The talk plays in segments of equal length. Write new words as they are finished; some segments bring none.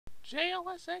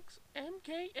JLSX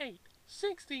MK8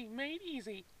 60 made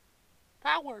easy.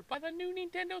 Powered by the new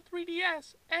Nintendo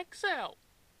 3DS XL.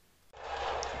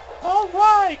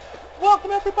 Alright!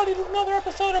 Welcome everybody to another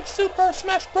episode of Super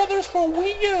Smash Bros. For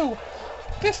Wii U!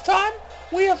 This time,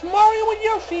 we have Mario and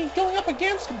Yoshi going up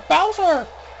against Bowser!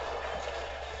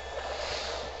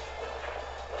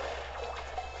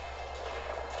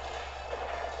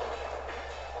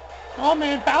 Oh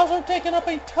man, Bowser taking up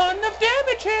a ton of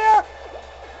damage here!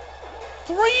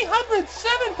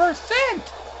 307%!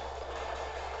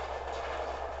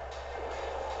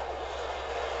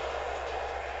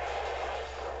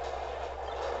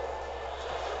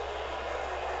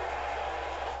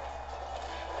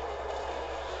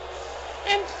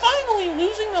 And finally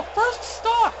losing the first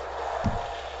stock!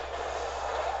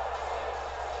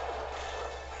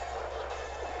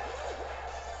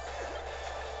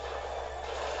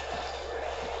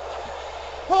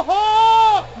 Ha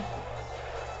ha!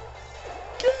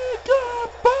 Giga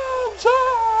Bowser!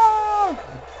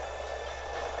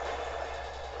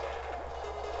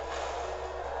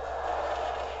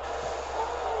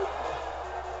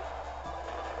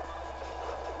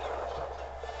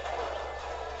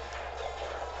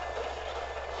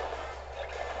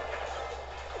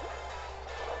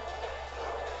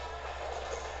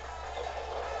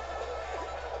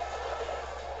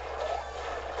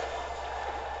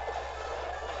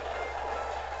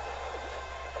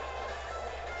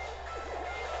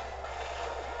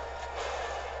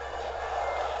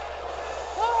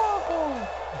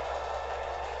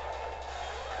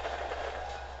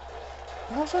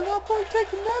 Bowser not quite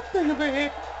taking that big of a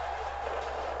hit.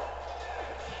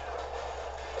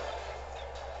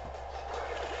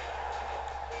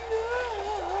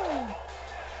 No.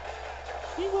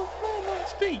 He will land on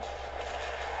his feet.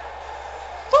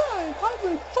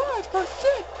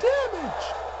 505% damage!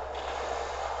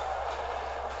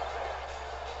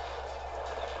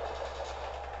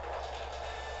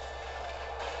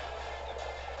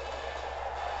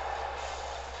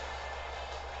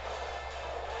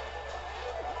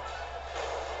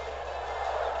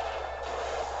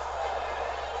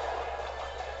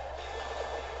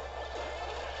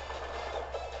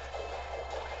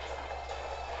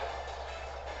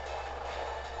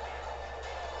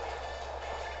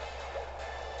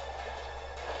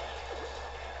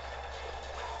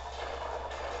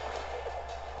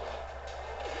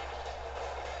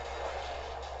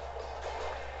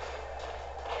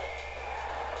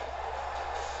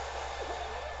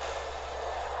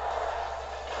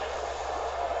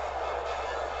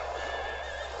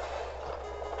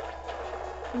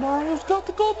 Mario's got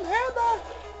the golden hammer!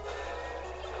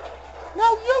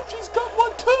 Now Yoshi's got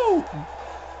one too!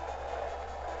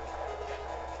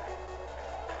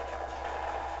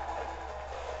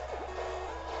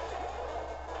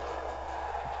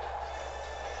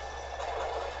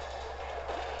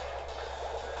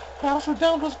 Bowser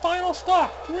down to his final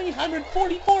stock,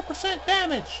 344%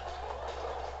 damage!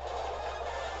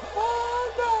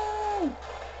 Oh no!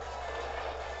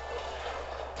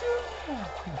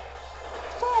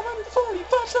 540,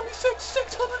 576,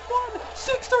 601,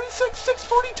 636,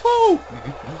 642,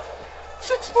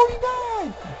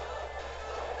 649.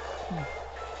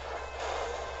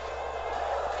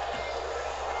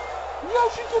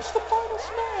 Yoshi gets the final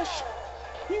smash.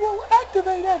 He will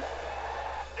activate it.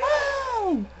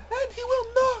 Ow! And he will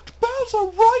knock Bowser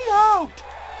right out.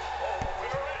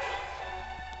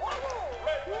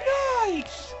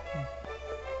 Nice!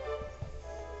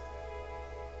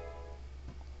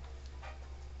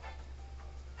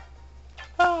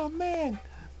 Oh man,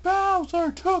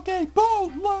 Bowser took a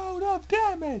boatload of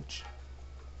damage!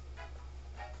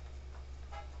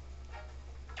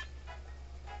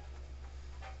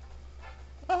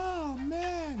 Oh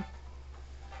man,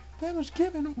 that was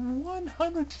given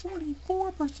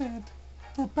 144%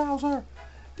 for Bowser.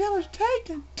 Damage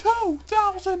taken,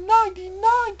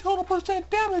 2,099 total percent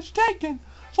damage taken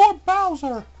for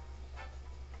Bowser.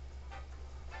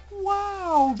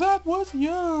 Wow, that was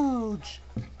huge!